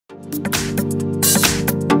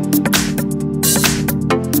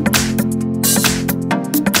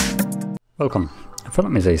Welcome. In front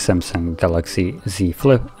of me is a Samsung Galaxy Z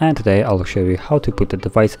Flip, and today I'll show you how to put the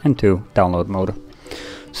device into download mode.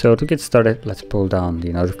 So to get started, let's pull down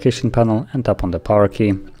the notification panel and tap on the power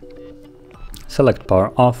key. Select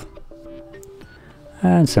power off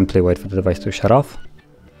and simply wait for the device to shut off.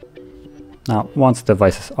 Now once the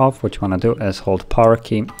device is off, what you want to do is hold power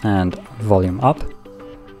key and volume up,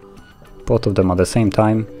 both of them at the same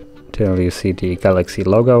time till you see the Galaxy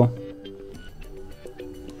logo.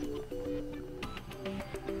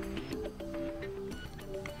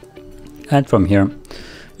 And from here,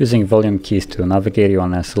 using volume keys to navigate, you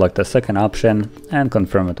want to select the second option and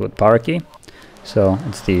confirm it with power key. So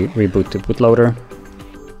it's the reboot to bootloader.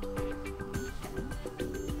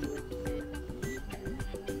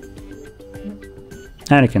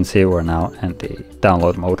 And you can see we're now in the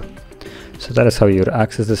download mode. So that is how you would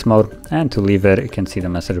access this mode. And to leave it, you can see the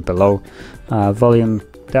message below. Volume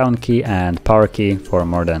down key and power key for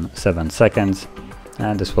more than 7 seconds.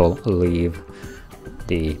 And this will leave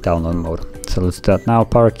the download mode. So let's do that now,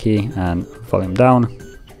 power key and volume down.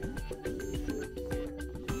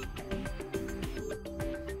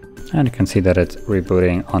 And you can see that it's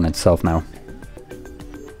rebooting on itself now.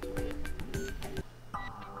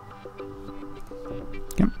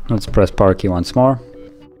 Okay, let's press power key once more.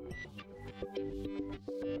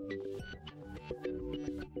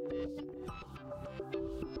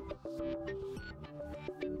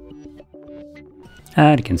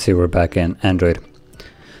 And you can see we're back in Android.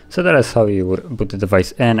 So that is how you would boot the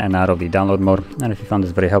device in and out of the download mode. And if you found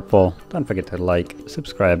this very helpful, don't forget to like,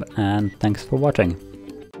 subscribe, and thanks for watching.